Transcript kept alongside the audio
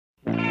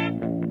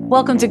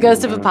Welcome to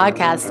Ghost of a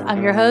Podcast.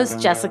 I'm your host,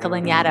 Jessica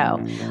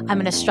Lanyadoo. I'm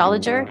an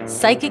astrologer,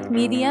 psychic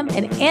medium,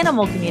 and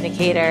animal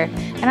communicator,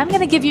 and I'm going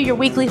to give you your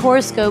weekly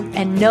horoscope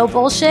and no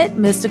bullshit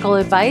mystical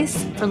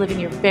advice for living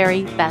your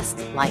very best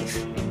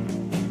life.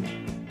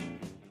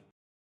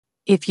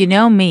 If you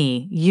know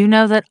me, you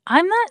know that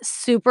I'm not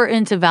super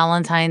into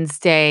Valentine's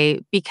Day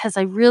because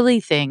I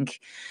really think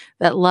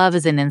that love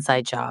is an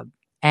inside job.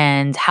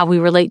 And how we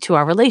relate to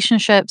our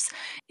relationships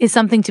is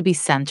something to be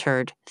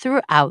centered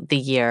throughout the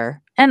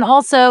year. And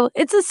also,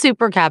 it's a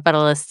super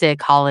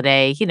capitalistic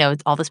holiday.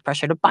 It's all this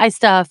pressure to buy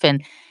stuff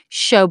and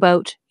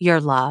showboat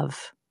your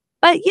love.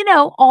 But,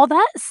 all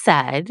that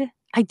said,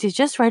 I did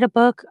just write a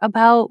book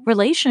about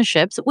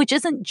relationships, which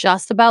isn't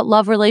just about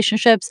love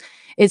relationships.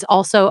 It's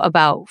also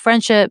about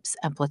friendships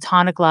and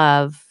platonic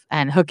love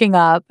and hooking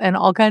up and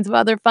all kinds of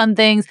other fun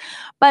things.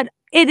 But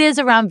it is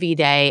around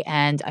V-Day,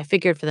 and I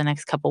figured for the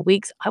next couple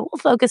weeks, I will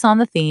focus on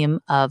the theme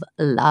of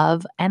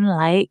love and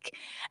like.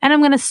 And I'm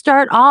going to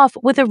start off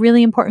with a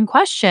really important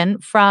question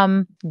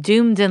from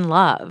Doomed in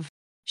Love.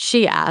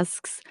 She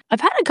asks, I've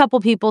had a couple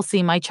people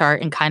see my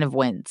chart and kind of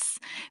wince.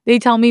 They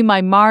tell me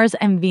my Mars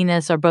and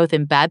Venus are both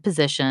in bad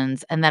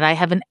positions and that I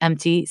have an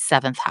empty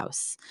seventh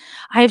house.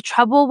 I have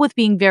trouble with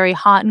being very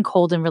hot and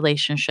cold in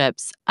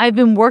relationships. I've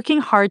been working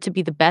hard to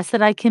be the best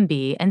that I can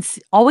be and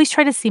always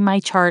try to see my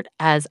chart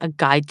as a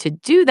guide to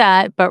do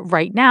that. But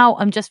right now,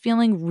 I'm just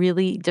feeling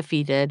really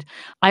defeated.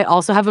 I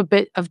also have a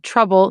bit of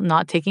trouble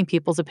not taking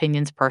people's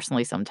opinions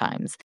personally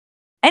sometimes.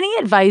 Any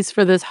advice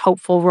for this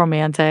hopeful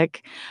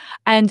romantic?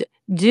 And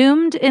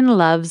Doomed in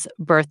Love's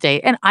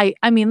birthday. And I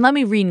mean, let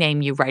me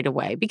rename you right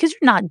away because you're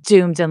not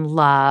doomed in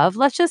love.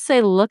 Let's just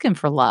say looking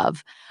for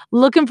love.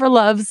 Looking for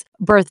Love's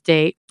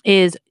birthday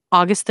is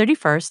August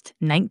 31st,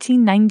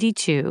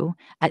 1992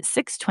 at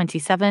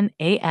 6:27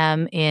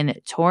 a.m. in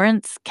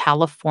Torrance,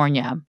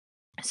 California.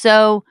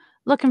 So,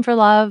 looking for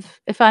love,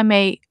 if I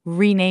may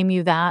rename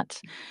you that.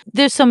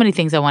 There's so many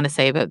things I want to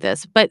say about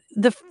this, but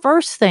the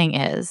first thing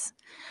is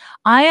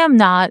I am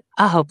not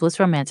a hopeless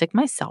romantic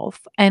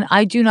myself, and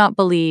I do not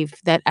believe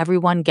that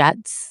everyone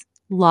gets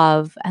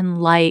love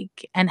and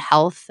like and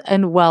health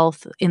and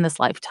wealth in this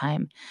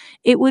lifetime.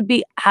 It would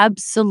be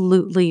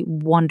absolutely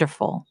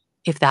wonderful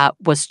if that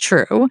was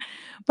true.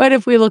 But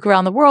if we look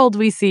around the world,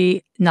 we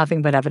see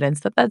nothing but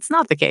evidence that that's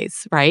not the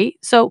case, right?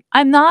 So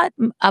I'm not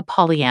a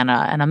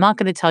Pollyanna, and I'm not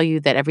going to tell you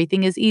that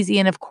everything is easy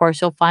and of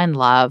course you'll find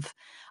love.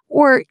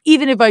 Or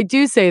even if I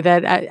do say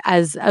that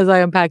as I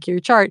unpack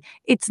your chart,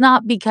 it's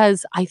not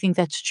because I think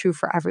that's true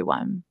for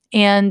everyone.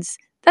 And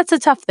that's a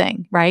tough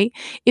thing, right?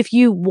 If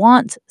you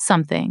want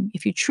something,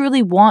 if you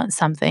truly want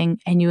something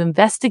and you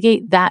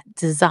investigate that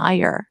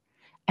desire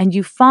and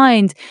you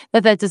find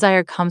that that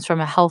desire comes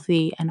from a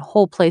healthy and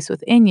whole place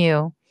within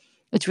you,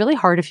 it's really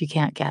hard if you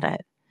can't get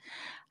it.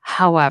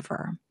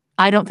 However,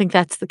 I don't think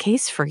that's the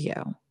case for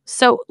you.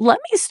 So let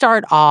me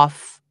start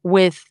off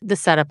with the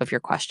setup of your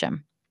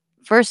question.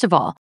 First of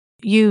all,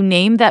 you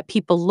name that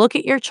people look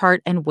at your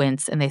chart and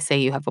wince and they say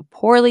you have a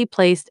poorly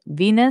placed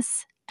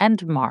Venus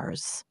and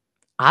Mars.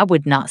 I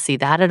would not see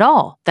that at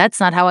all. That's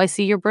not how I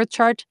see your birth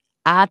chart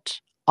at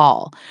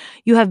all.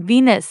 You have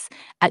Venus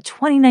at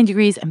 29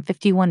 degrees and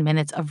 51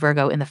 minutes of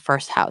Virgo in the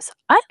first house.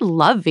 I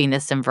love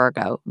Venus and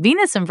Virgo.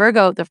 Venus and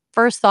Virgo, the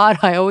first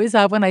thought I always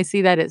have when I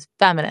see that is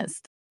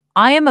feminist.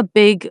 I am a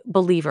big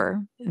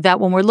believer that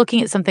when we're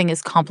looking at something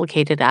as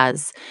complicated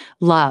as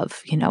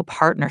love,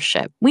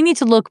 partnership, we need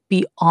to look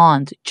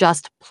beyond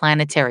just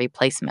planetary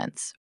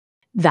placements.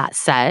 That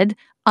said,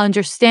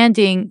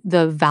 understanding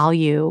the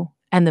value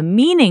and the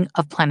meaning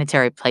of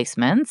planetary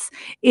placements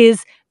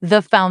is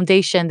the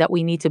foundation that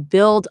we need to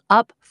build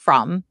up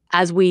from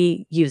as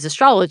we use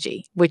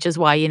astrology, which is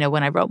why,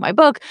 when I wrote my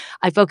book,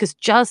 I focused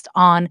just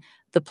on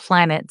the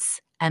planets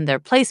and their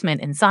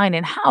placement in sign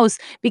and house,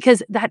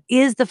 because that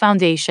is the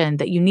foundation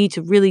that you need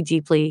to really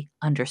deeply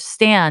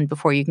understand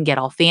before you can get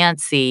all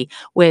fancy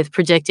with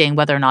predicting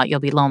whether or not you'll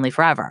be lonely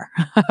forever.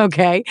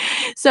 Okay.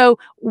 So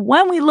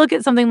when we look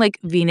at something like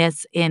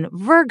Venus in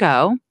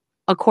Virgo,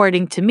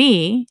 according to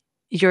me,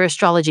 your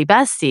astrology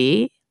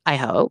bestie, I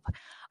hope,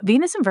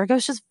 Venus in Virgo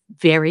is just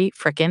very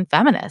freaking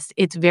feminist.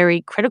 It's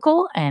very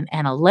critical and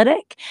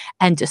analytic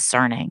and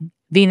discerning.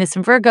 Venus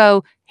in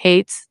Virgo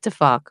hates to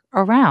fuck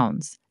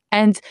around.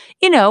 And,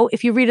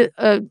 if you read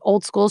a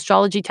old school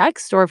astrology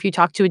text or if you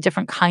talk to a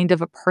different kind of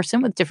a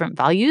person with different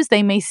values,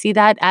 they may see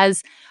that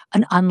as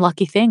an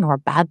unlucky thing or a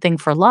bad thing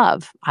for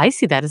love. I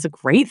see that as a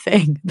great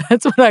thing.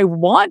 That's what I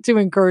want to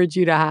encourage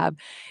you to have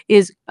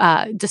is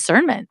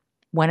discernment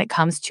when it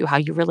comes to how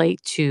you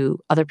relate to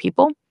other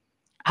people,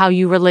 how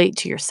you relate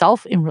to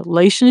yourself in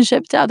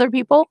relationship to other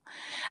people,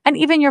 and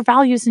even your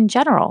values in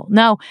general.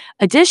 Now,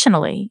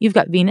 additionally, you've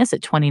got Venus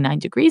at 29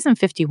 degrees and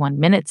 51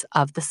 minutes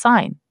of the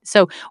sign.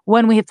 So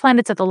when we have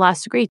planets at the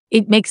last degree,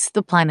 it makes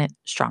the planet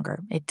stronger.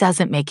 It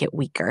doesn't make it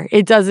weaker.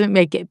 It doesn't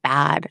make it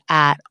bad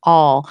at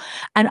all.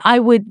 And I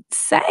would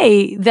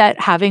say that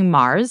having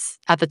Mars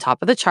at the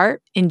top of the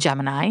chart in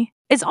Gemini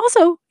is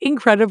also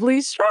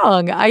incredibly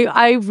strong.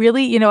 I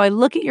really, I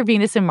look at your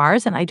Venus and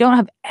Mars and I don't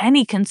have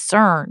any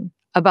concern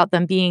about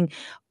them being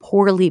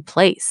poorly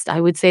placed.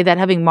 I would say that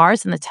having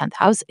Mars in the 10th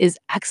house is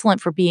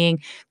excellent for being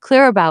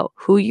clear about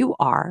who you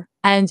are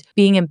and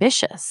being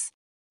ambitious.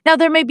 Now,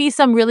 there may be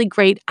some really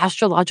great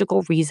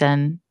astrological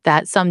reason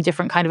that some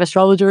different kind of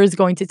astrologer is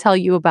going to tell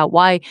you about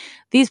why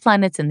these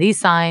planets and these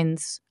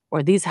signs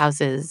or these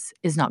houses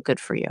is not good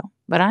for you.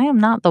 But I am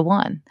not the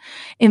one.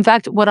 In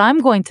fact, what I'm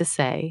going to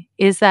say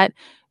is that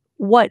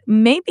what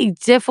may be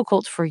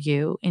difficult for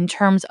you in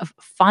terms of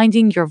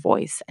finding your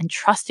voice and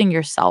trusting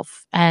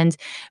yourself and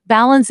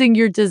balancing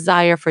your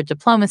desire for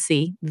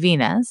diplomacy,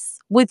 Venus,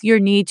 with your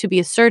need to be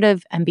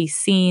assertive and be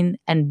seen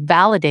and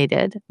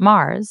validated,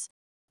 Mars,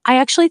 I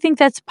actually think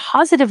that's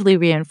positively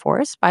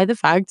reinforced by the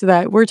fact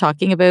that we're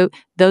talking about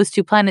those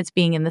two planets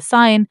being in the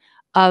sign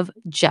of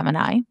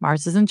Gemini,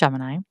 Mars is in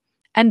Gemini,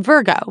 and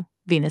Virgo,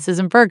 Venus is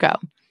in Virgo.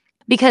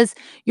 Because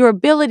your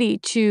ability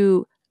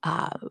to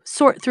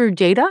sort through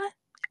data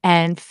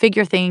and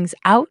figure things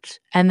out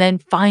and then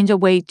find a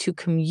way to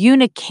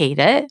communicate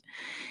it,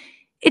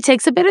 it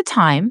takes a bit of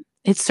time.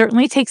 It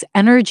certainly takes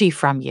energy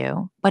from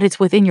you, but it's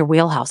within your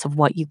wheelhouse of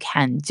what you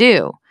can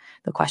do.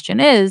 The question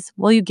is,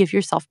 will you give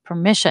yourself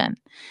permission?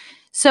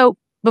 So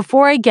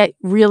before I get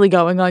really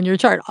going on your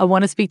chart, I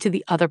want to speak to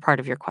the other part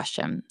of your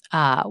question.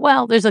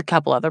 Well, there's a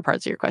couple other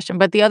parts of your question,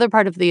 but the other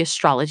part of the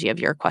astrology of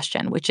your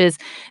question, which is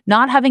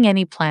not having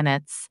any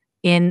planets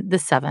in the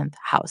 7th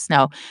house.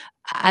 Now,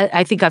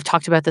 I think I've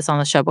talked about this on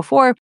the show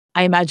before.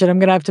 I imagine I'm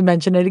going to have to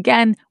mention it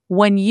again.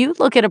 When you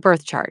look at a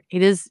birth chart,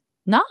 it is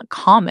not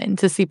common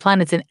to see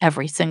planets in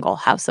every single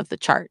house of the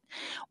chart.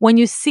 When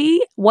you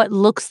see what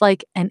looks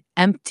like an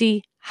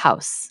empty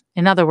house,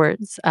 in other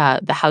words,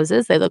 the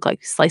houses, they look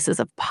like slices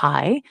of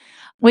pie.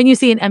 When you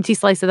see an empty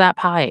slice of that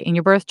pie in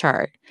your birth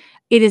chart,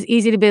 it is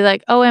easy to be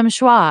like, oh, I'm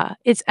schwa.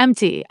 It's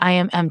empty. I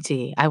am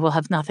empty. I will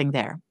have nothing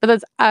there. But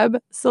that's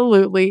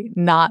absolutely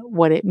not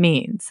what it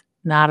means.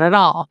 Not at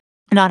all.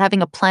 Not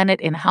having a planet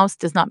in a house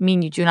does not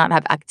mean you do not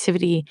have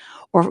activity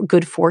or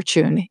good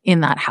fortune in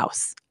that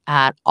house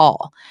at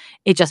all.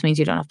 It just means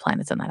you don't have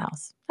planets in that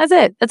house. That's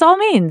it. That's all it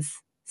means.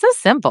 So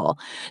simple.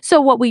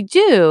 So what we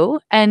do,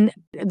 and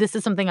this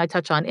is something I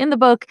touch on in the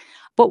book,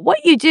 but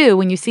what you do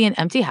when you see an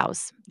empty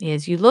house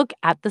is you look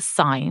at the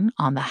sign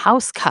on the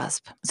house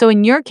cusp. So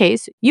in your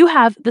case, you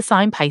have the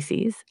sign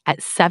Pisces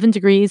at 7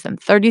 degrees and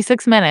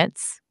 36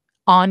 minutes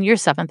on your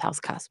 7th house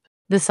cusp.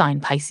 The sign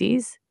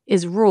Pisces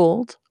is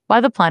ruled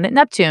by the planet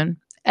Neptune.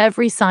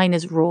 Every sign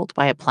is ruled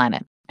by a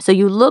planet. So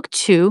you look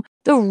to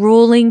the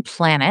ruling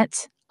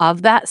planet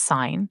of that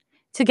sign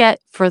to get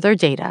further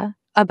data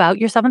about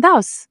your 7th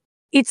house.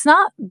 It's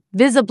not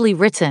visibly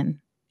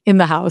written in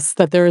the house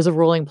that there is a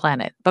ruling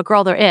planet, but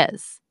girl, there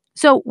is.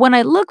 So when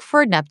I look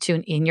for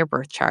Neptune in your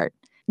birth chart,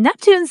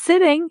 Neptune's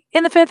sitting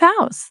in the 5th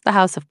house, the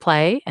house of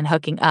play and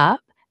hooking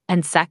up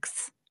and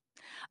sex.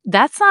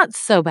 That's not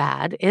so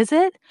bad, is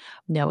it?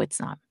 No, it's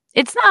not.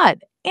 It's not.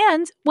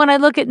 And when I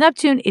look at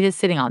Neptune, it is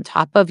sitting on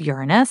top of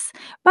Uranus,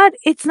 but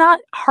it's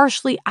not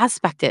harshly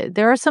aspected.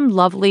 There are some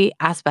lovely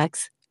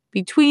aspects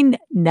between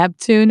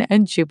Neptune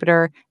and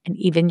Jupiter and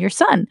even your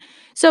sun.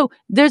 So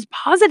there's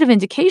positive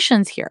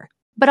indications here,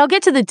 but I'll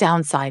get to the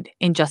downside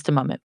in just a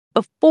moment.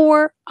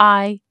 Before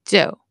I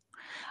do,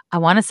 I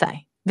want to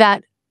say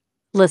that,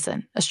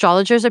 listen,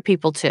 astrologers are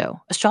people too.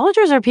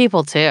 Astrologers are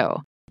people too.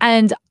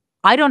 And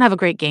I don't have a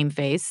great game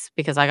face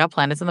because I got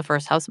planets in the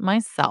 1st house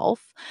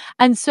myself.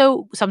 And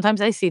so sometimes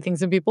I see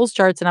things in people's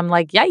charts and I'm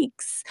like,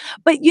 yikes.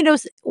 But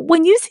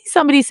when you see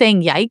somebody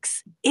saying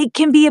yikes, it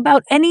can be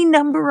about any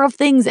number of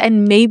things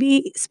and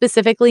maybe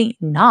specifically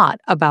not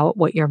about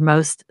what you're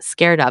most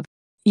scared of.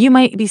 You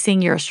might be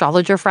seeing your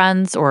astrologer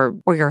friends or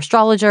your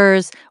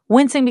astrologers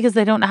wincing because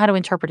they don't know how to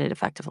interpret it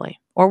effectively,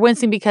 or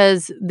wincing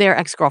because their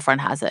ex-girlfriend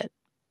has it.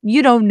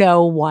 You don't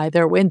know why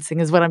they're wincing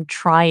is what I'm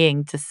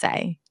trying to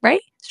say,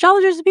 right?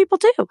 Astrologers are people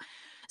too.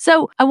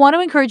 So I want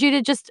to encourage you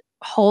to just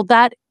hold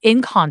that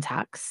in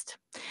context.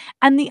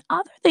 And the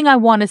other thing I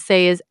want to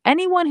say is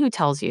anyone who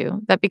tells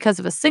you that because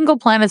of a single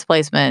planet's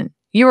placement,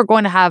 you are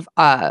going to have,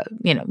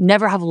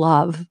 never have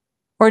love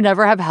or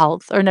never have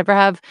health or never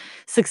have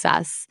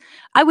success,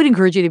 I would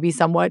encourage you to be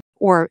somewhat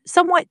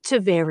to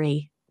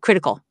very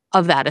critical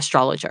of that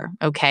astrologer,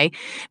 okay?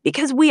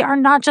 Because we are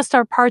not just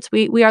our parts.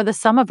 We are the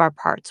sum of our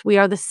parts. We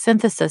are the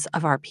synthesis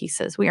of our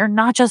pieces. We are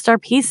not just our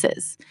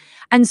pieces.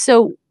 And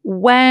so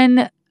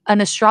when an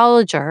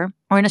astrologer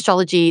or an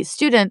astrology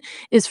student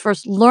is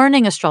first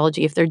learning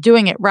astrology, if they're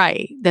doing it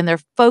right, then they're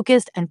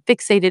focused and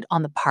fixated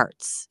on the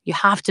parts. You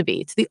have to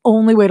be. It's the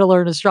only way to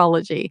learn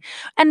astrology.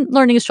 And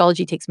learning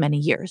astrology takes many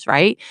years,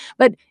 right?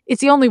 But it's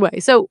the only way.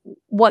 So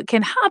what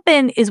can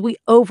happen is we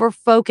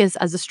overfocus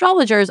as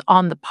astrologers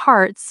on the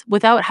parts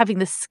without having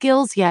the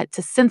skills yet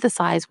to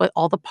synthesize what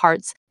all the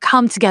parts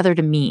come together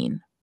to mean.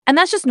 And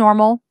that's just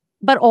normal.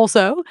 But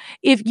also,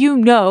 if you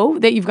know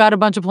that you've got a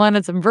bunch of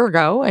planets in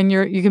Virgo and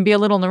you can be a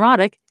little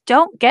neurotic,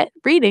 don't get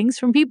readings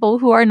from people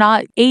who are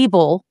not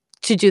able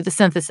to do the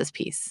synthesis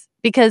piece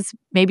because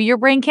maybe your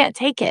brain can't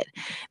take it.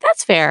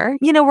 That's fair.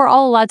 We're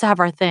all allowed to have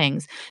our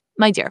things.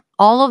 My dear,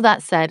 all of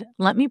that said,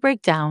 let me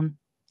break down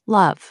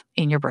love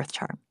in your birth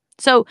chart.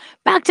 So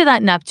back to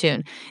that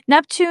Neptune.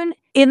 Neptune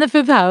in the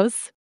fifth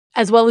house,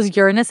 as well as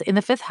Uranus in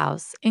the fifth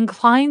house,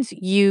 inclines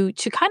you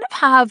to kind of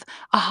have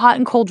a hot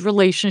and cold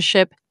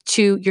relationship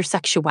to your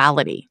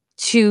sexuality,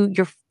 to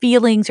your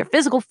feelings, your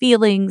physical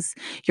feelings,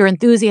 your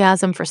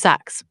enthusiasm for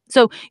sex.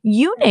 So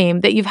you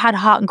name that you've had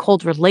hot and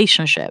cold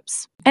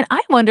relationships. And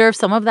I wonder if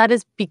some of that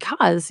is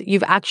because you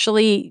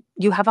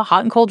have a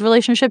hot and cold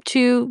relationship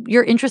to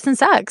your interest in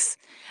sex.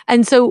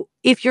 And so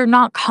if you're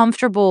not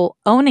comfortable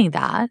owning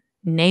that,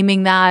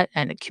 naming that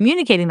and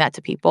communicating that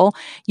to people,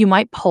 you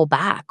might pull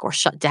back or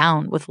shut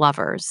down with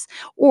lovers,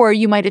 or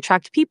you might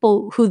attract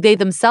people who they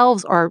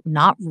themselves are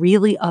not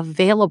really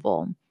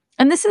available.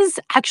 And this is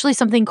actually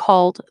something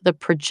called the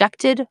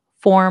projected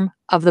form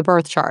of the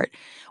birth chart.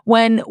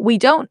 When we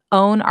don't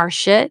own our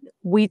shit,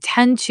 we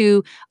tend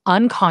to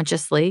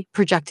unconsciously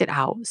project it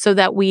out so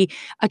that we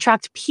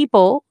attract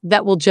people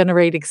that will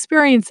generate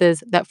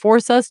experiences that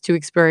force us to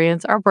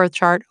experience our birth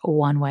chart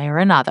one way or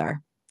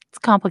another. It's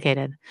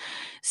complicated.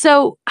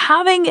 So,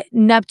 having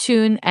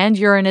Neptune and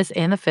Uranus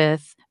in the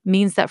fifth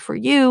means that for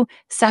you,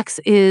 sex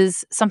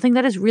is something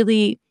that is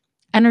really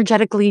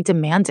energetically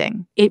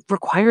demanding. It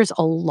requires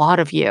a lot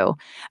of you.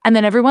 And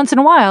then every once in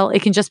a while,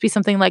 it can just be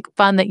something like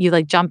fun that you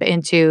like jump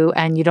into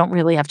and you don't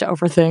really have to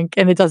overthink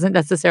and it doesn't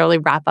necessarily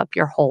wrap up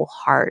your whole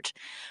heart.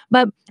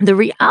 But the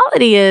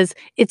reality is,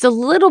 it's a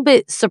little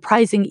bit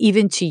surprising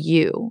even to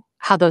you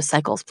how those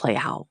cycles play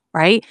out,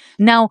 right?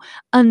 Now,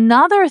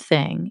 another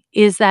thing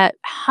is that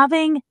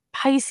having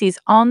Pisces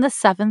on the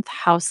seventh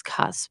house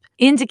cusp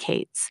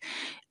indicates,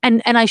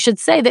 and I should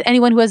say that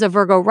anyone who has a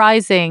Virgo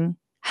rising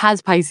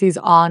has Pisces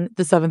on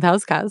the seventh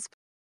house cusp.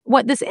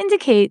 What this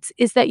indicates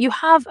is that you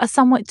have a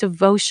somewhat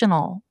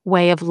devotional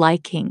way of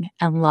liking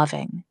and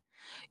loving.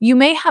 You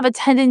may have a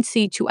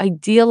tendency to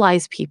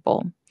idealize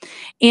people,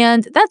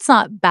 and that's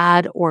not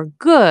bad or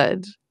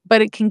good,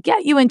 but it can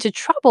get you into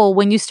trouble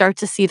when you start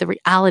to see the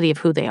reality of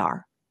who they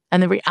are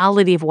and the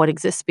reality of what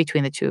exists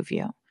between the two of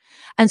you.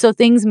 And so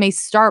things may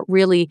start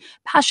really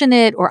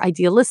passionate or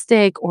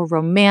idealistic or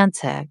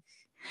romantic,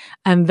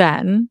 and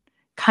then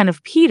kind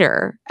of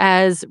peter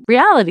as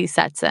reality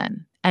sets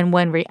in. And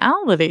when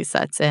reality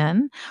sets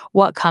in,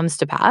 what comes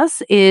to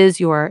pass is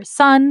your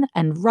sun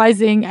and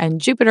rising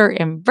and Jupiter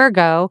in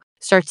Virgo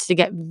starts to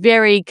get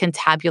very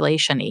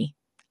contabulation-y.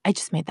 I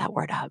just made that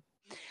word up.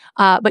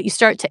 But you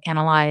start to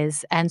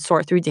analyze and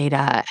sort through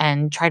data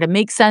and try to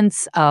make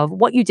sense of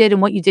what you did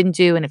and what you didn't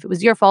do, and if it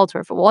was your fault or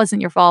if it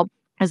wasn't your fault.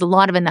 There's a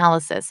lot of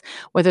analysis,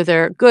 whether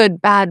they're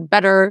good, bad,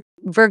 better.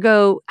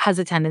 Virgo has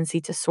a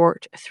tendency to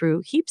sort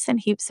through heaps and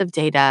heaps of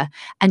data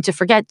and to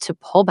forget to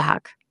pull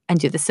back and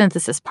do the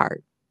synthesis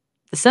part.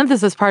 The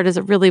synthesis part is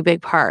a really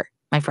big part,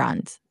 my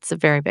friends. It's a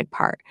very big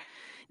part.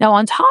 Now,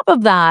 on top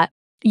of that,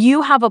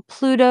 you have a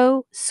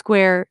Pluto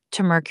square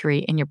to Mercury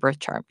in your birth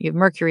chart. You have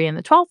Mercury in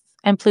the 12th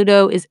and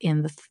Pluto is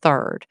in the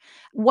 3rd.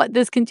 What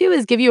this can do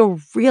is give you a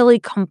really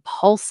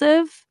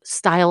compulsive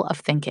style of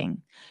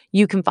thinking.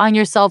 You can find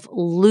yourself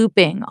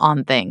looping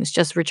on things,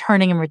 just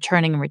returning and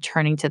returning and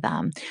returning to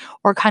them,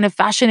 or kind of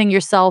fashioning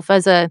yourself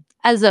as a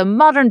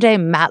modern day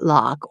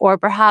Matlock or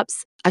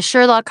perhaps a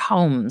Sherlock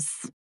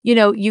Holmes.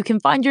 You can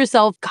find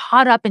yourself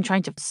caught up in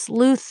trying to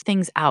sleuth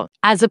things out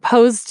as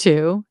opposed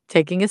to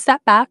taking a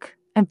step back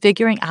and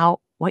figuring out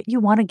what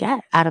you want to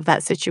get out of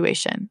that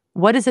situation.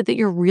 What is it that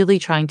you're really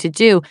trying to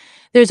do?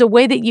 There's a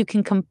way that you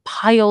can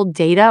compile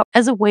data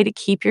as a way to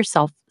keep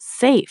yourself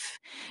safe,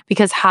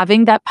 because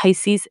having that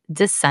Pisces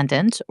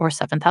descendant or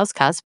seventh house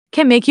cusp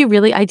can make you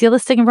really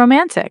idealistic and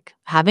romantic.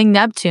 Having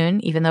Neptune,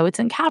 even though it's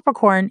in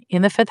Capricorn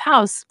in the 5th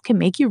house, can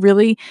make you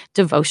really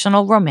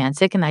devotional,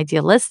 romantic, and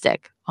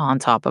idealistic. On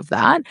top of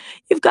that,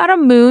 you've got a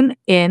moon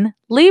in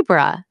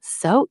Libra,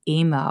 so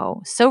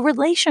emo, so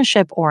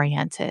relationship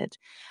oriented.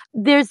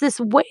 There's this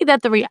way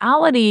that the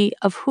reality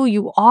of who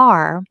you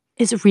are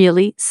is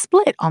really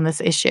split on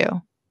this issue.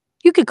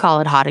 You could call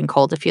it hot and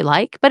cold if you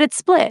like, but it's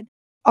split.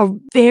 A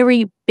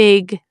very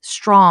big,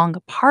 strong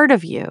part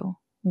of you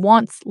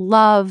wants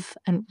love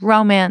and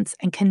romance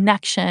and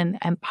connection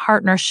and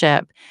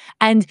partnership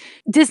and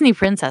Disney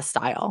princess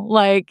style.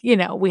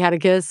 We had a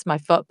kiss, my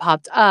foot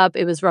popped up,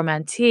 it was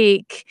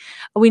romantic.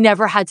 We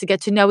never had to get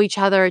to know each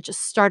other. It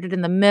just started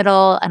in the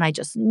middle and I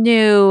just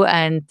knew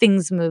and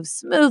things moved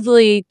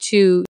smoothly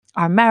to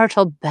our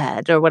marital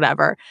bed or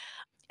whatever.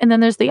 And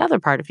then there's the other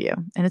part of you,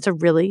 and it's a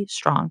really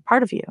strong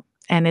part of you.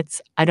 And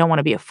it's, I don't want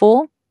to be a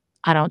fool.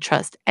 I don't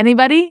trust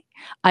anybody.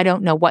 I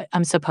don't know what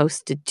I'm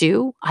supposed to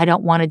do. I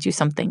don't want to do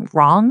something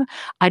wrong.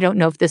 I don't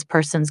know if this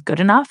person's good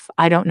enough.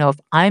 I don't know if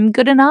I'm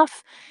good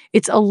enough.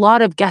 It's a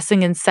lot of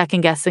guessing and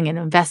second guessing and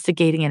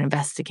investigating and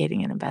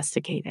investigating and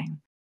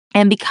investigating.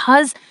 And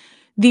because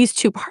these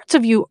two parts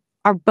of you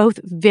are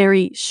both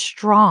very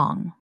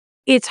strong,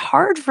 it's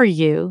hard for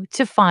you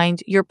to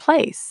find your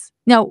place.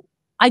 Now,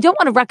 I don't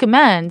want to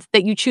recommend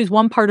that you choose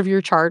one part of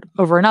your chart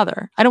over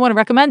another. I don't want to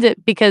recommend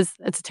it because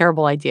it's a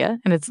terrible idea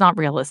and it's not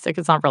realistic.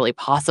 It's not really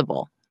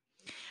possible.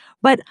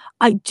 But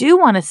I do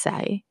want to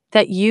say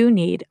that you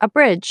need a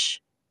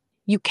bridge.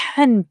 You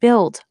can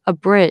build a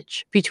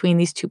bridge between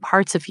these two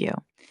parts of you.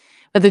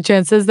 But the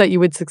chances that you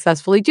would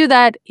successfully do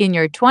that in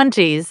your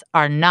 20s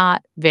are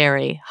not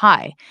very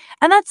high.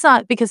 And that's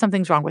not because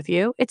something's wrong with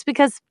you. It's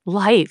because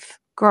life,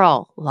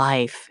 girl,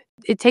 life,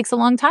 it takes a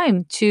long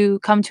time to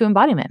come to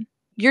embodiment.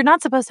 You're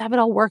not supposed to have it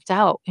all worked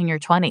out in your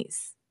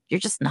 20s. You're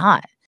just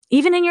not.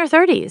 Even in your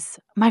 30s,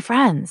 my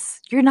friends,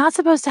 you're not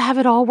supposed to have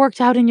it all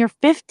worked out in your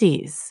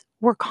 50s.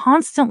 We're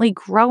constantly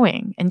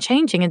growing and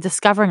changing and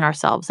discovering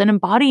ourselves and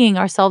embodying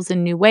ourselves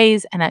in new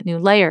ways and at new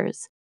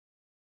layers.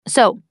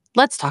 So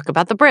let's talk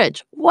about the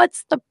bridge.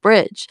 What's the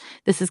bridge?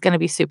 This is going to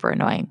be super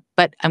annoying,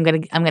 but I'm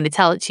going to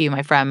tell it to you,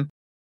 my friend.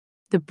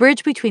 The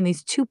bridge between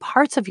these two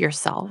parts of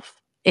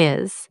yourself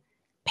is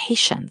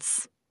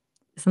patience.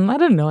 Isn't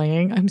that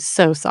annoying? I'm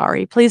so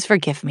sorry. Please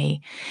forgive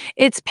me.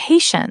 It's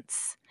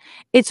patience.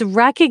 It's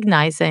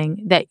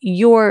recognizing that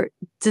your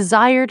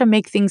desire to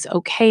make things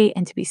okay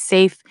and to be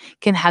safe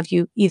can have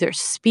you either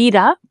speed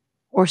up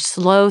or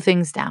slow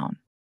things down.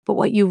 But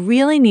what you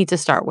really need to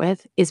start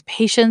with is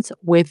patience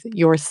with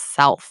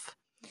yourself.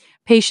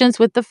 Patience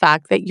with the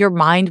fact that your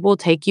mind will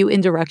take you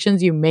in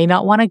directions you may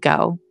not want to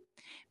go.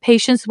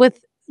 Patience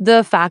with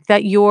the fact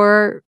that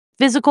your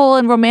physical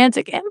and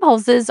romantic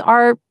impulses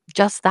are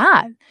just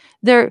that.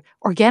 They're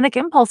organic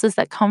impulses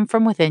that come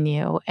from within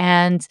you,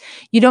 and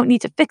you don't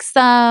need to fix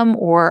them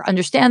or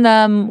understand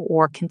them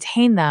or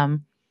contain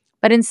them,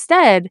 but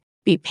instead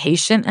be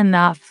patient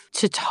enough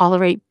to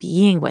tolerate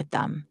being with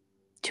them,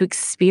 to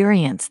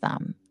experience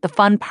them, the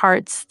fun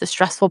parts, the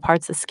stressful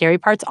parts, the scary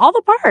parts, all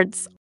the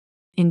parts.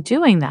 In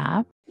doing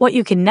that, what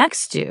you can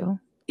next do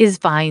is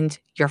find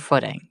your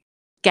footing,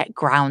 get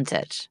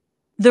grounded.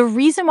 The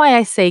reason why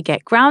I say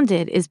get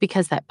grounded is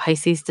because that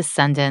Pisces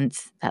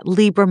descendant, that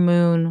Libra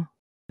moon,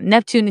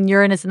 Neptune and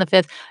Uranus in the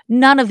fifth,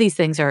 none of these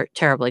things are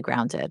terribly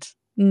grounded.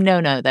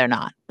 No, they're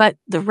not. But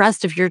the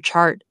rest of your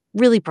chart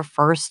really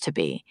prefers to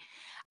be.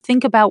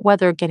 Think about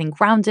whether getting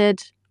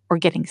grounded or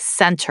getting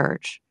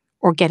centered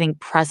or getting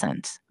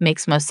present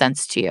makes most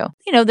sense to you.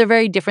 They're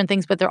very different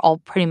things, but they're all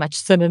pretty much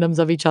synonyms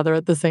of each other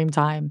at the same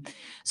time.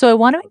 So I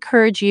want to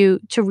encourage you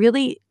to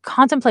really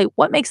contemplate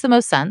what makes the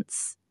most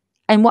sense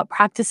and what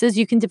practices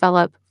you can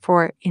develop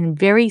for, in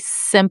very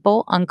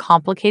simple,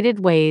 uncomplicated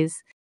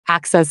ways,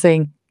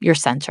 accessing your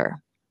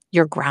center,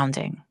 your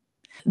grounding,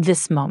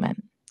 this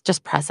moment,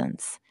 just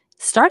presence.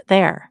 Start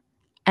there.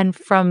 And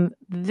from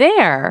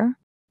there,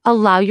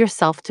 allow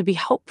yourself to be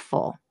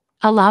hopeful.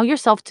 Allow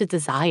yourself to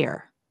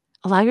desire.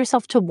 Allow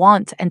yourself to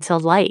want and to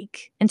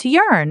like and to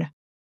yearn.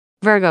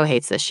 Virgo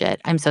hates this shit.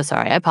 I'm so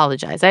sorry. I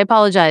apologize. I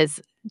apologize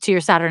to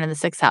your Saturn in the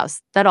sixth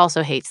house. That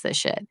also hates this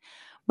shit.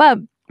 But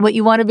what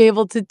you want to be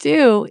able to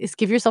do is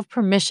give yourself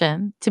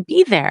permission to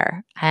be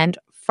there. And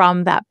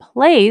from that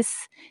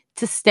place,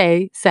 to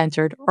stay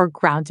centered or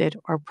grounded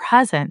or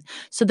present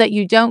so that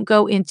you don't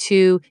go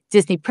into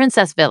Disney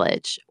Princess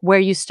Village where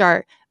you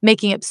start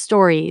making up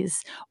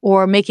stories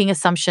or making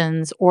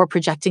assumptions or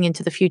projecting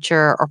into the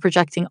future or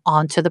projecting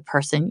onto the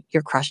person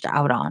you're crushed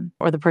out on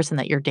or the person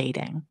that you're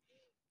dating.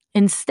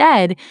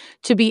 Instead,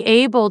 to be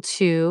able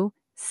to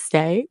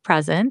stay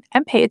present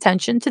and pay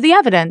attention to the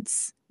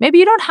evidence. Maybe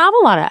you don't have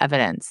a lot of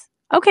evidence.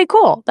 Okay,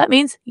 cool. That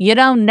means you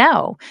don't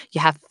know. You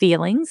have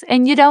feelings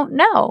and you don't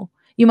know.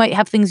 You might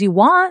have things you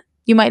want.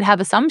 You might have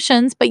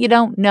assumptions, but you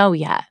don't know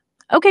yet.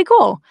 Okay,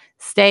 cool.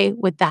 Stay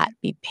with that.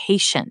 Be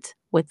patient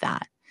with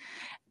that.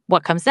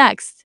 What comes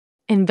next?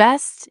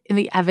 Invest in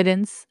the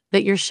evidence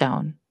that you're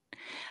shown.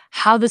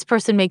 How this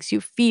person makes you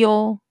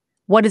feel,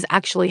 what is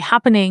actually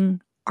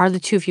happening. Are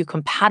the two of you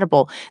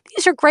compatible?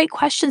 These are great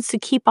questions to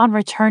keep on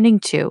returning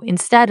to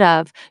instead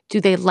of, do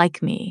they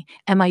like me?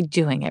 Am I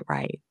doing it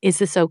right? Is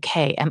this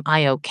okay? Am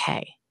I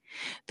okay?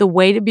 The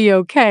way to be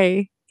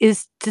okay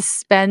is to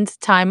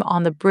spend time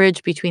on the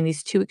bridge between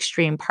these two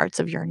extreme parts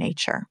of your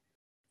nature.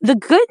 The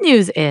good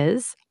news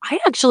is, I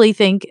actually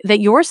think that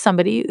you're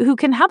somebody who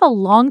can have a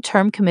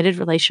long-term committed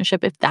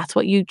relationship if that's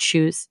what you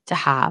choose to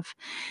have.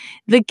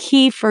 The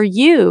key for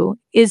you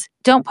is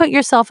don't put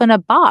yourself in a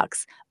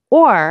box,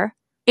 or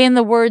in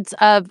the words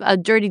of a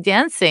Dirty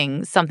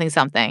Dancing something,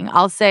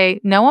 I'll say,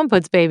 no one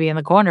puts baby in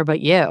the corner but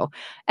you.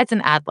 That's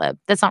an ad lib.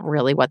 That's not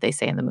really what they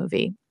say in the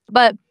movie.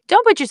 But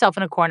don't put yourself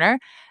in a corner.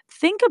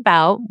 Think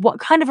about what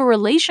kind of a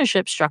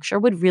relationship structure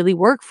would really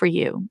work for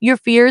you. Your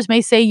fears may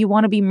say you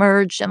want to be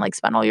merged and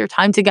spend all your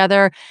time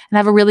together and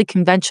have a really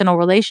conventional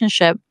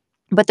relationship.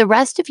 But the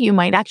rest of you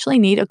might actually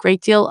need a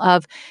great deal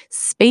of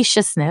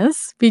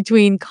spaciousness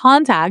between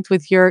contact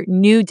with your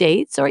new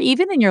dates or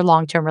even in your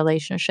long-term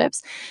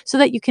relationships so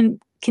that you can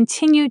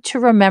continue to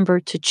remember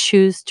to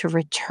choose to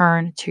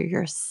return to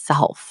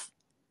yourself.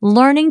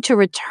 Learning to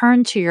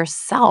return to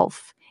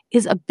yourself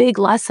is a big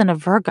lesson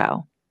of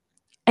Virgo.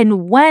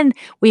 And when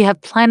we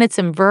have planets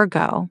in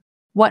Virgo,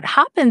 what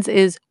happens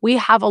is we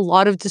have a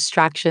lot of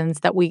distractions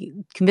that we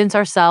convince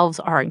ourselves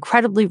are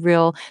incredibly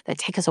real that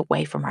take us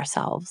away from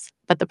ourselves.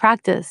 But the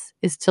practice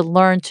is to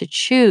learn to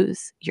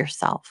choose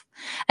yourself,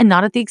 and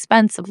not at the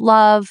expense of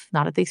love,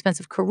 not at the expense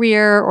of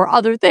career or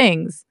other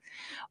things,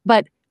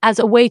 but as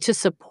a way to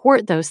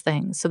support those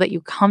things so that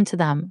you come to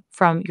them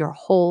from your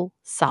whole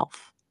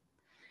self.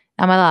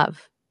 Now, my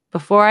love,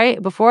 before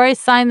I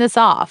sign this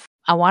off,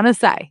 I want to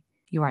say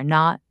you are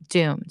not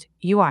doomed.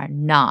 You are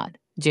not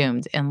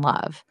doomed in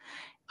love.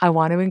 I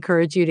want to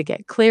encourage you to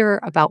get clearer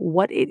about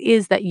what it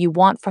is that you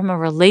want from a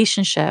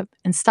relationship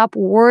and stop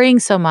worrying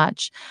so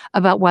much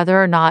about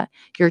whether or not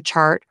your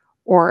chart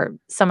or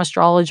some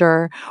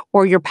astrologer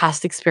or your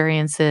past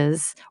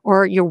experiences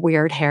or your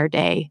weird hair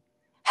day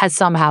has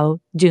somehow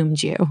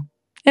doomed you.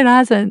 It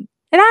hasn't.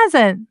 It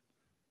hasn't.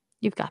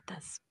 You've got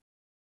this.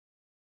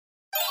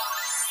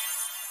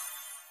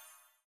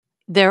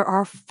 There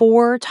are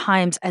 4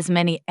 times as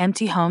many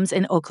empty homes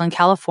in Oakland,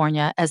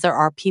 California as there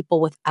are people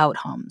without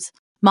homes.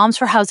 Moms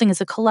for Housing is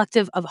a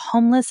collective of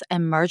homeless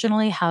and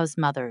marginally housed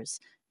mothers.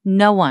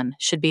 No one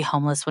should be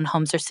homeless when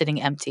homes are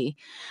sitting empty.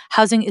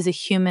 Housing is a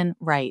human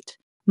right.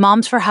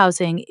 Moms for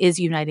Housing is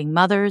uniting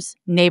mothers,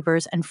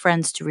 neighbors, and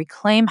friends to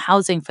reclaim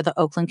housing for the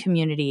Oakland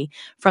community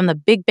from the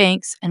big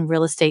banks and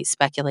real estate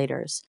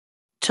speculators.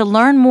 To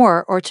learn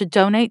more or to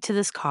donate to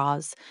this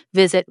cause,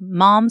 visit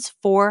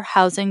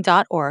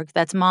momsforhousing.org.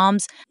 That's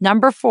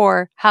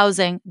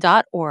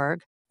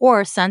moms4housing.org,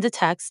 or send a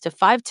text to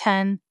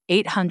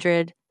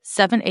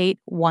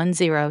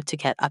 510-800-7810 to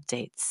get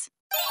updates.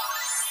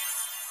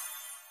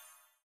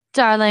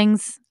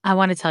 Darlings, I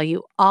want to tell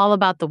you all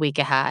about the week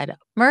ahead.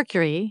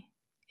 Mercury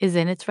is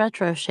in its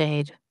retro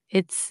shade.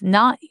 It's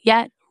not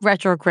yet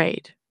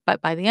retrograde, but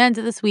by the end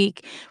of this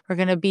week, we're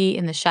going to be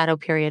in the shadow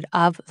period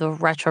of the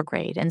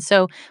retrograde. And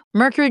so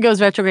Mercury goes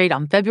retrograde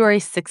on February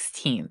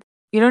 16th.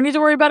 You don't need to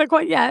worry about it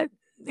quite yet.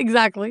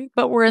 Exactly.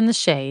 But we're in the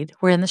shade.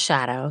 We're in the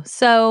shadow.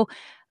 So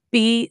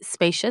be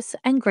spacious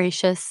and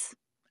gracious.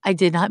 I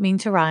did not mean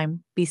to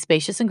rhyme. Be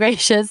spacious and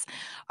gracious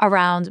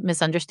around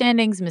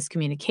misunderstandings,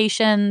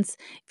 miscommunications.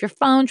 If your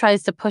phone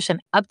tries to push an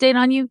update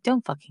on you,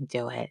 don't fucking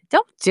do it.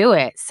 Don't do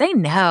it. Say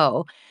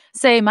no.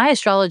 Say, my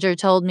astrologer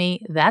told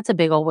me that's a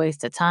big old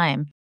waste of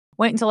time.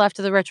 Wait until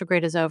after the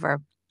retrograde is over.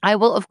 I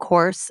will, of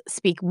course,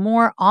 speak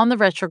more on the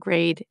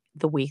retrograde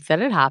the week that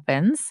it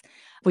happens,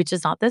 which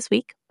is not this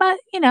week, but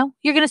you're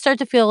going to start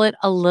to feel it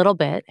a little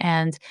bit.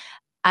 And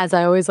as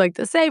I always like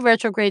to say,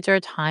 retrogrades are a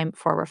time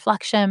for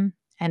reflection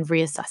and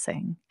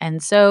reassessing.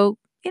 And so,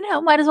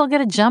 might as well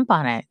get a jump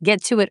on it.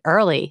 Get to it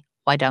early.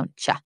 Why don't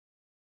ya?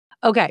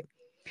 Okay.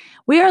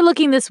 We are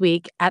looking this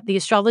week at the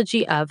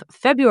astrology of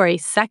February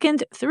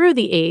 2nd through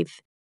the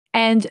 8th.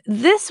 And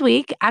this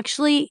week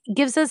actually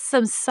gives us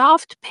some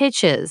soft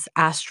pitches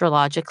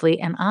astrologically.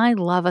 And I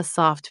love a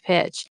soft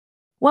pitch.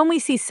 When we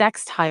see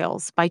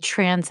sextiles by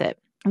transit,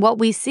 what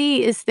we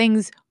see is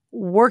things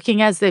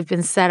working as they've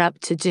been set up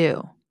to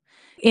do.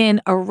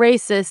 In a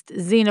racist,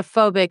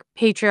 xenophobic,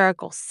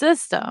 patriarchal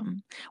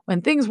system,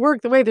 when things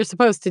work the way they're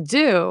supposed to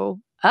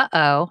do,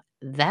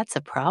 that's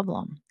a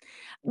problem.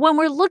 When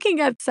we're looking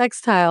at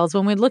sextiles,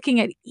 when we're looking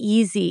at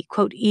easy,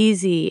 quote,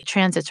 easy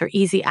transits or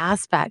easy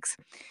aspects,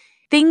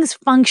 things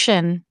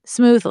function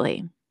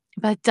smoothly,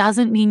 but it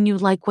doesn't mean you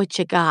like what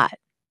you got.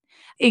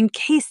 In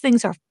case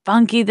things are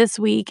funky this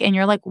week and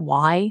you're like,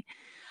 why?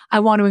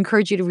 I want to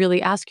encourage you to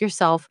really ask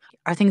yourself,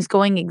 are things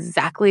going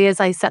exactly as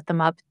I set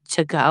them up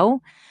to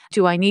go?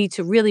 Do I need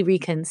to really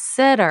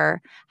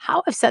reconsider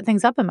how I've set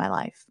things up in my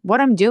life,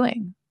 what I'm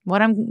doing,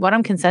 what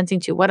I'm consenting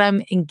to, what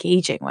I'm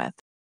engaging with?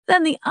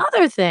 Then the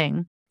other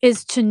thing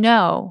is to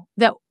know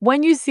that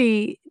when you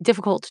see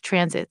difficult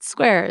transits,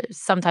 squares,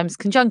 sometimes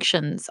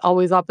conjunctions,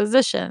 always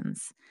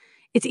oppositions,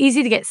 it's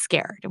easy to get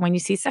scared. When you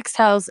see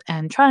sextiles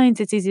and trines,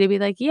 it's easy to be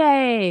like,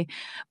 yay.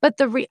 But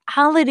the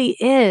reality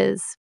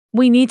is,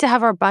 we need to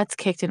have our butts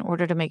kicked in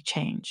order to make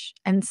change.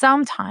 And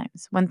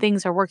sometimes when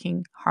things are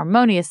working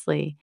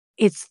harmoniously,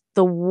 it's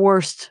the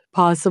worst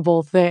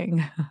possible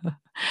thing,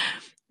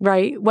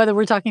 right? Whether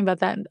we're talking about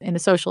that in a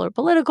social or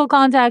political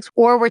context,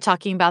 or we're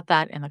talking about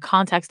that in the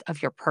context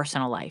of your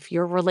personal life,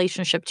 your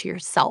relationship to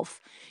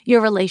yourself, your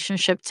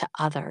relationship to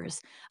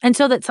others. And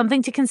so that's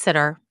something to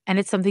consider, and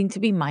it's something to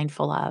be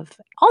mindful of.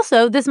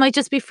 Also, this might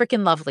just be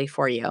freaking lovely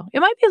for you. It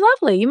might be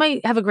lovely. You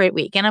might have a great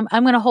week, and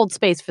I'm going to hold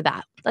space for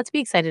that. Let's be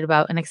excited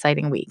about an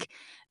exciting week.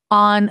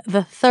 On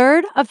the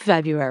 3rd of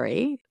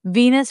February,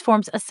 Venus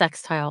forms a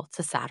sextile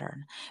to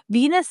Saturn.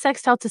 Venus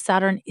sextile to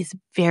Saturn is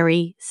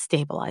very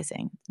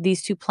stabilizing.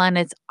 These two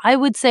planets, I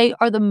would say,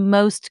 are the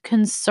most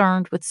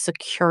concerned with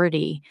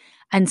security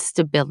and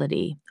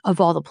stability of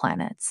all the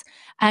planets.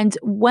 And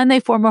when they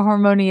form a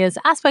harmonious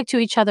aspect to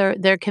each other,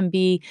 there can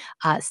be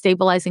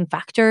stabilizing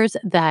factors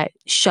that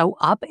show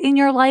up in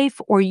your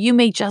life, or you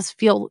may just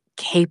feel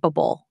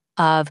capable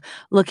of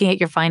looking at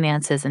your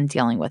finances and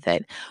dealing with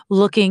it,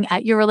 looking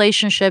at your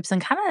relationships and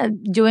kind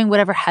of doing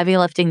whatever heavy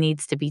lifting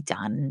needs to be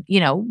done,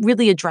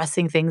 really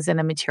addressing things in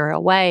a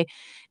material way.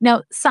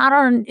 Now,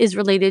 Saturn is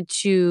related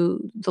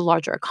to the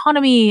larger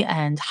economy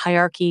and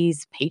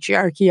hierarchies,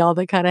 patriarchy, all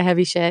that kind of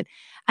heavy shit.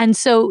 And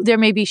so there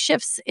may be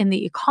shifts in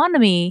the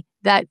economy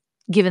that,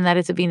 given that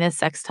it's a Venus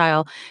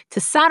sextile to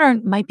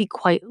Saturn, might be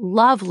quite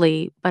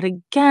lovely. But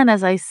again,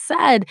 as I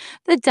said,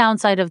 the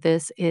downside of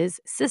this is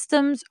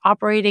systems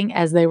operating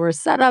as they were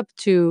set up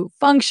to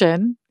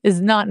function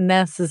is not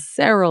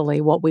necessarily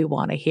what we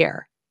want to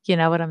hear. You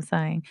know what I'm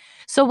saying?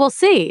 So we'll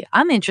see.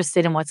 I'm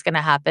interested in what's going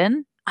to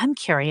happen. I'm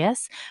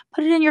curious.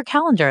 Put it in your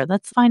calendar.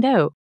 Let's find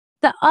out.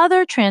 The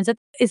other transit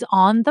is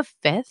on the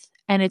 5th,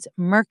 and it's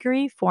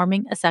Mercury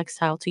forming a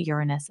sextile to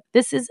Uranus.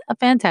 This is a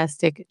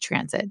fantastic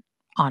transit,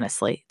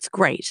 honestly. It's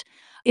great.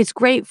 It's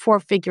great for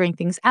figuring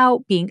things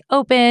out, being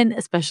open,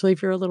 especially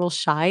if you're a little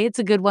shy. It's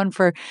a good one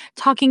for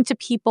talking to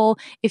people.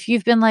 If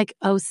you've been like,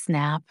 oh,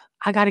 snap,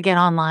 I got to get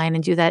online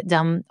and do that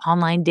dumb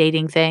online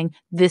dating thing,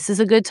 this is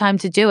a good time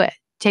to do it.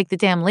 Take the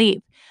damn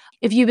leap.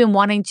 If you've been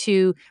wanting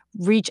to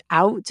reach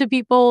out to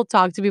people,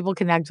 talk to people,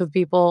 connect with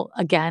people,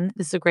 again,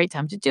 this is a great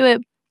time to do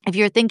it. If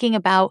you're thinking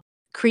about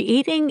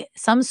creating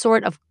some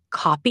sort of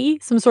copy,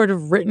 some sort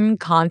of written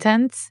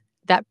content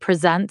that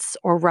presents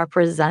or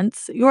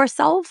represents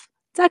yourself,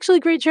 it's actually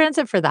a great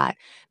transit for that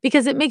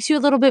because it makes you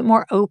a little bit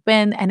more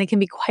open and it can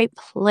be quite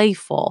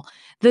playful.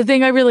 The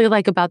thing I really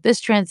like about this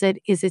transit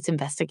is it's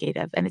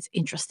investigative and it's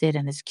interested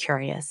and it's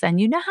curious.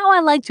 And you know how I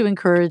like to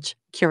encourage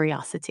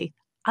curiosity.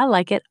 I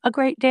like it a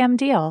great damn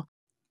deal.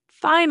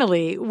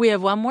 Finally, we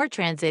have one more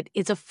transit.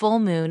 It's a full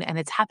moon and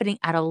it's happening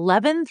at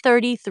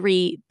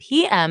 11:33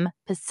 p.m.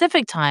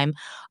 Pacific time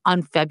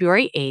on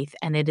February 8th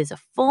and it is a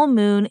full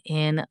moon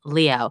in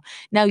Leo.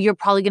 Now, you're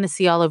probably going to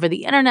see all over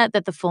the internet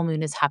that the full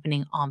moon is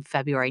happening on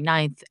February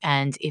 9th,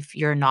 and if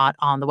you're not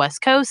on the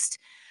West Coast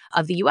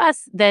of the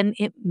US, then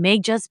it may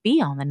just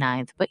be on the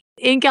 9th. But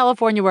in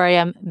California where I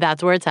am,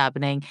 that's where it's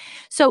happening.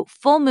 So,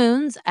 full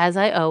moons, as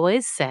I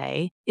always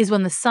say, is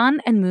when the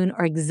sun and moon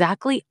are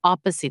exactly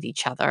opposite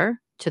each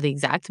other to the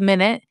exact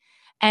minute.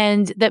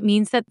 And that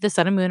means that the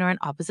sun and moon are in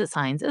opposite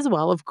signs as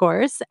well, of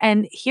course.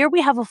 And here we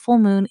have a full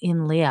moon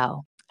in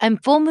Leo.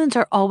 And full moons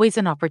are always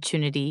an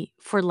opportunity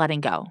for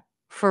letting go,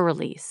 for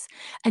release.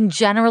 And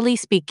generally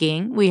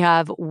speaking, we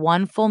have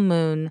one full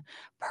moon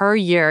per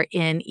year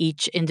in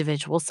each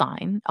individual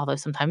sign, although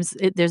sometimes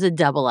there's a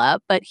double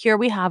up. But here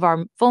we have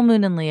our full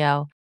moon in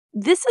Leo.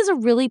 This is a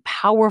really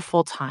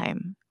powerful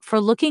time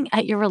for looking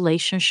at your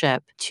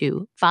relationship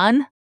to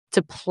fun,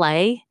 to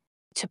play,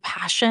 to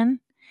passion,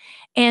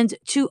 and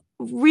to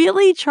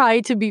really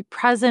try to be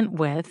present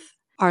with,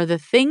 are the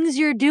things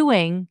you're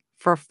doing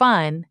for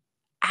fun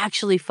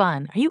actually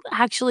fun? Are you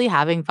actually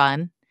having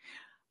fun?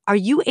 Are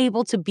you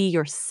able to be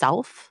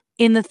yourself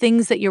in the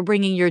things that you're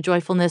bringing your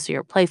joyfulness or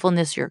your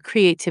playfulness, your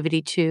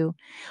creativity to?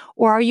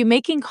 Or are you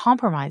making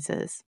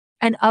compromises?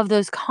 And of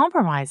those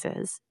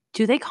compromises,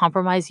 do they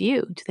compromise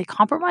you? Do they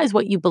compromise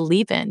what you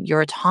believe in,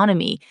 your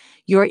autonomy,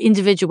 your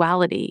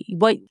individuality,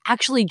 what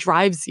actually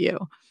drives you?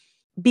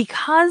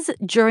 Because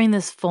during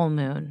this full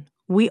moon,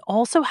 we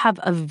also have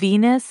a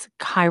Venus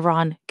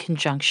Chiron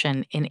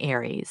conjunction in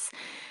Aries.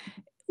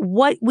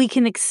 What we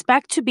can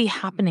expect to be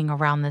happening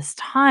around this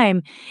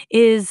time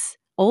is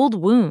old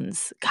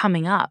wounds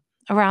coming up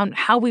around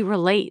how we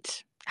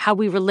relate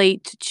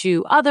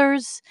to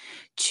others,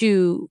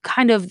 to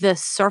kind of the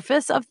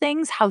surface of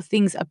things, how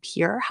things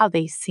appear, how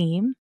they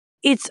seem.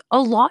 It's a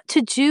lot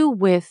to do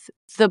with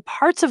the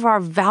parts of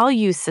our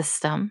value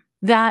system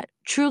that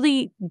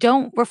truly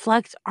don't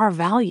reflect our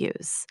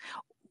values.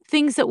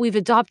 Things that we've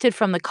adopted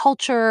from the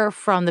culture,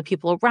 from the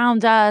people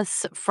around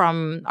us,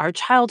 from our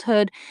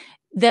childhood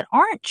that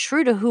aren't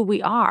true to who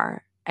we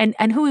are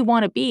and who we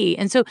want to be.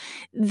 And so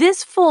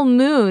this full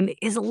moon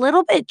is a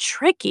little bit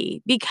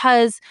tricky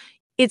because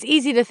it's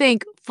easy to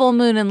think full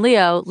moon in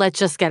Leo, let's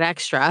just get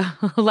extra.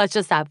 Let's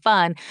just have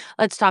fun.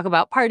 Let's talk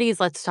about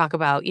parties. Let's talk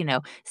about,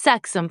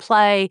 sex and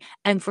play.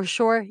 And for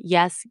sure,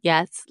 yes,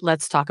 yes,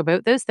 let's talk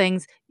about those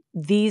things.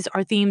 These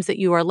are themes that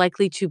you are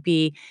likely to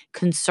be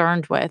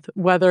concerned with,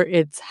 whether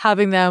it's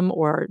having them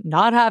or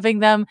not having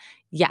them.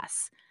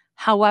 Yes.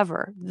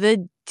 However,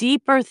 the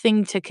deeper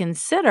thing to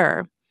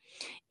consider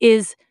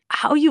is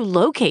how you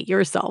locate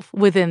yourself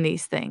within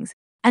these things.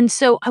 And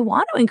so I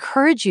want to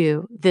encourage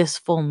you this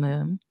full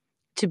moon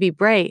to be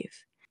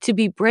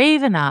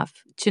brave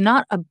enough to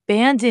not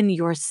abandon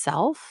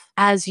yourself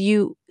as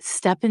you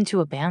step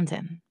into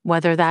abandon,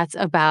 whether that's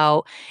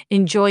about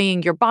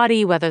enjoying your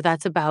body, whether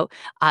that's about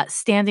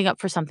standing up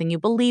for something you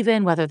believe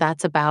in, whether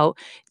that's about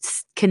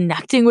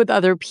connecting with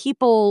other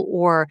people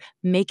or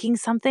making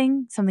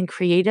something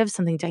creative,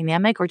 something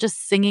dynamic, or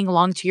just singing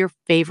along to your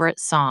favorite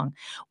song.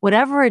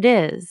 Whatever it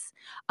is,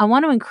 I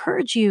want to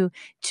encourage you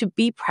to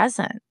be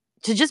present,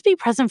 to just be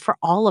present for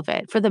all of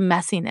it, for the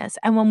messiness.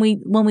 And when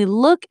we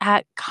look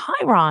at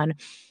Chiron,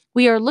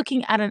 we are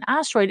looking at an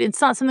asteroid.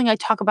 It's not something I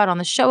talk about on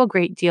the show a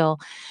great deal,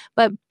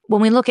 but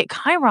when we look at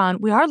Chiron,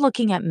 we are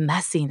looking at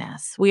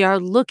messiness. We are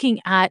looking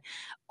at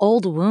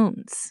old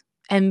wounds.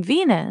 And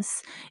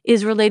Venus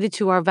is related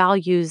to our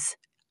values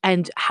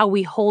and how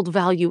we hold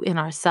value in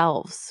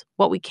ourselves,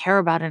 what we care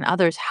about in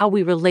others, how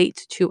we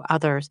relate to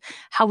others,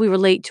 how we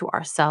relate to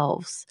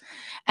ourselves,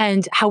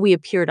 and how we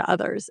appear to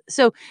others.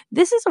 So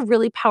this is a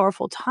really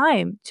powerful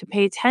time to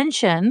pay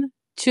attention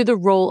to the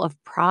role of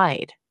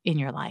pride in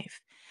your life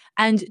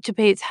and to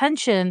pay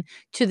attention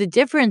to the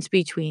difference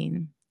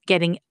between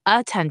getting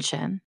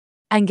attention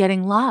and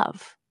getting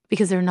love,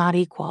 because they're not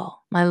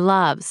equal. My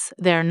loves,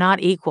 they're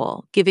not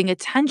equal. Giving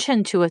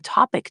attention to a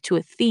topic, to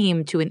a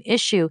theme, to an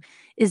issue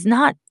is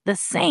not the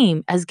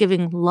same as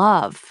giving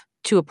love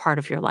to a part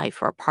of your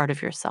life or a part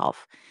of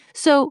yourself.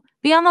 So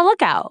be on the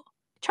lookout.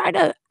 Try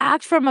to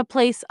act from a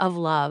place of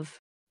love.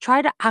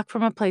 Try to act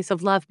from a place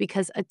of love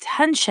because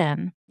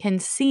attention can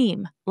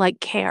seem like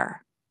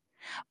care,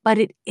 but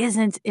it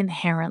isn't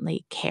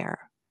inherently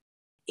care.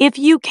 If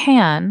you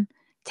can,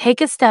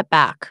 take a step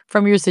back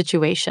from your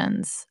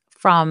situations,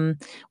 from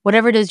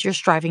whatever it is you're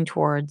striving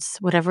towards,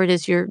 whatever it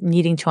is you're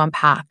needing to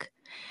unpack,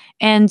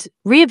 and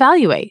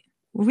reevaluate.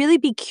 Really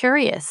be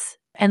curious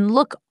and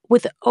look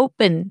with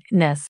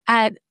openness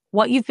at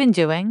what you've been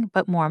doing,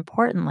 but more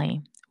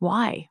importantly,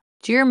 why?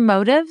 Do your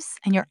motives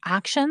and your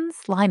actions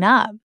line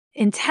up?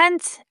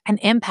 Intent and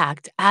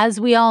impact, as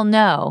we all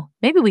know,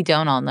 maybe we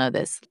don't all know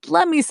this.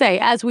 Let me say,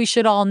 as we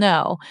should all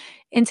know,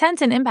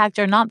 intent and impact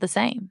are not the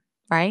same,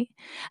 right?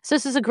 So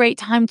this is a great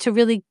time to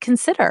really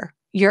consider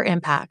your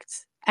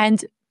impact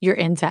and your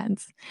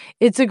intent.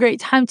 It's a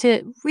great time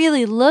to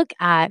really look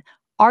at,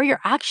 are your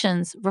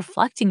actions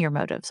reflecting your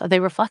motives? Are they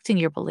reflecting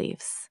your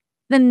beliefs?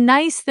 The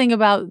nice thing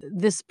about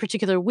this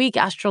particular week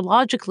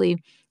astrologically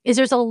is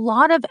there's a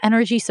lot of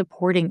energy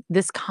supporting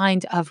this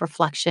kind of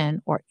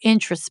reflection or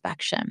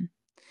introspection.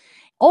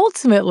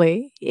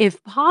 Ultimately,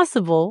 if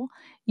possible,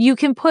 you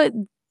can put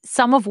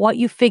some of what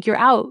you figure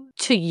out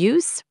to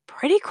use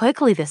pretty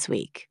quickly this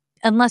week.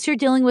 Unless you're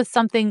dealing with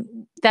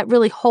something that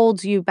really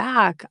holds you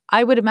back,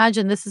 I would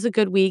imagine this is a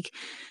good week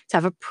to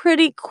have a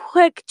pretty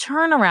quick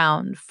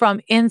turnaround from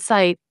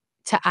insight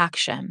to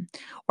action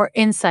or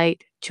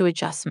insight to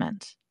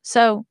adjustment.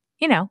 So,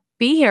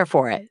 be here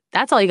for it.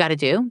 That's all you got to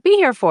do. Be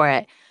here for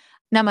it.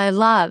 Now, my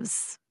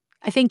loves,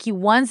 I thank you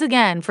once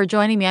again for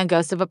joining me on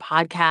Ghost of a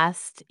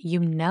Podcast. You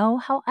know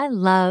how I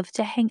love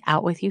to hang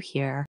out with you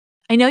here.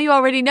 I know you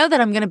already know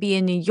that I'm going to be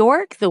in New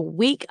York the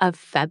week of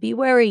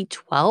February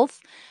 12th.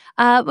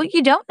 What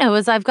you don't know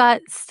is I've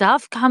got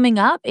stuff coming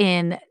up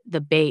in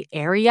the Bay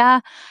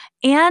Area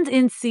and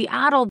in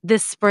Seattle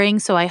this spring.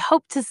 So I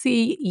hope to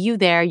see you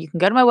there. You can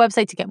go to my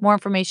website to get more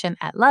information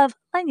at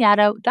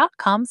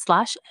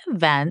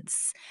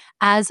lovelanyadoo.com/events.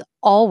 As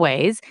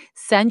always,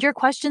 send your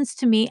questions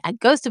to me at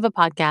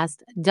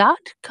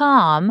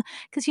ghostofapodcast.com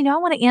because I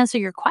want to answer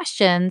your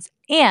questions.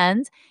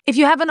 And if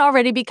you haven't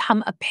already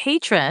become a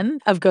patron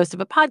of Ghost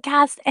of a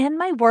Podcast and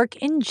my work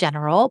in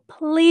general,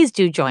 please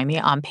do join me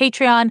on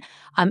Patreon.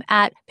 I'm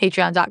at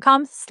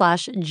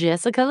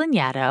patreon.com/Jessica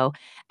Lanyadoo.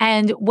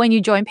 And when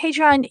you join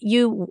Patreon,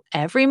 you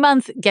every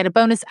month get a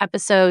bonus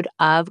episode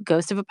of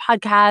Ghost of a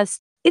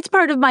Podcast. It's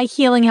part of my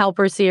Healing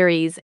Helper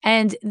series.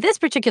 And this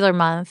particular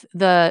month,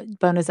 the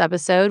bonus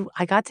episode,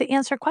 I got to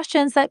answer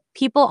questions that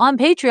people on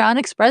Patreon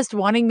expressed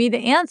wanting me to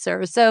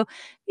answer. So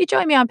you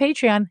join me on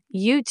Patreon,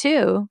 you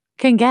too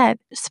can get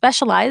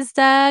specialized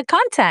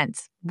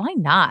content. Why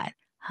not?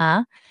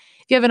 Huh?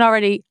 If you haven't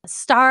already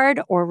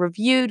starred or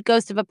reviewed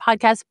Ghost of a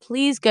Podcast,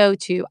 please go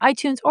to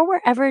iTunes or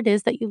wherever it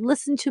is that you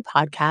listen to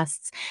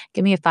podcasts.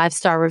 Give me a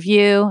 5-star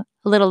review,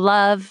 a little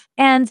love.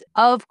 And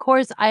of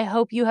course, I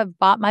hope you have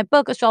bought my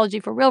book, Astrology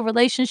for Real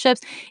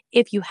Relationships.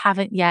 If you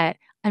haven't yet,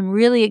 I'm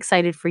really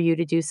excited for you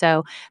to do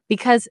so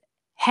because,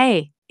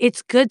 hey,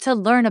 it's good to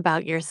learn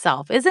about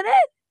yourself, isn't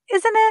it?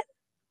 Isn't it?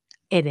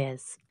 It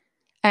is.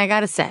 And I got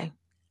to say,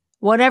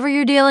 whatever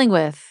you're dealing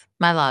with,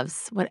 my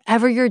loves,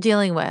 whatever you're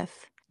dealing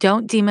with,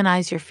 don't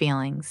demonize your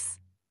feelings.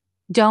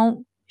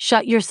 Don't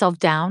shut yourself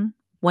down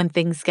when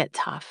things get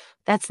tough.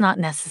 That's not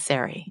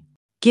necessary.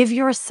 Give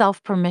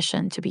yourself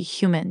permission to be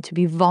human, to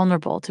be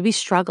vulnerable, to be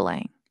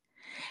struggling.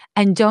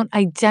 And don't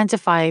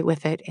identify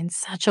with it in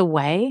such a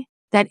way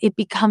that it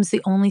becomes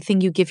the only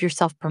thing you give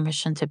yourself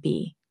permission to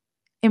be.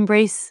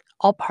 Embrace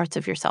all parts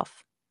of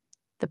yourself.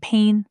 The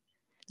pain,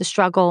 the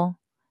struggle,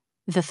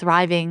 the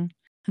thriving,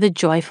 the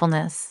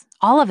joyfulness,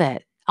 all of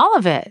it, all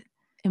of it.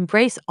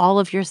 Embrace all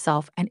of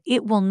yourself, and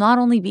it will not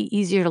only be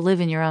easier to live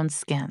in your own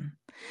skin,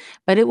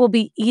 but it will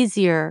be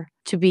easier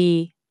to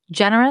be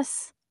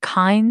generous,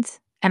 kind,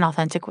 and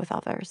authentic with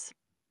others.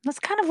 That's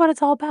kind of what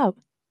it's all about.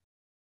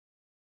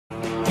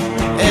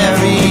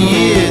 Every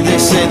year they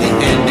say the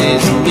end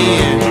is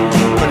near,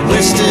 but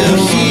we're still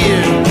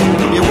here,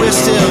 yeah, we're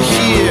still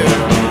here.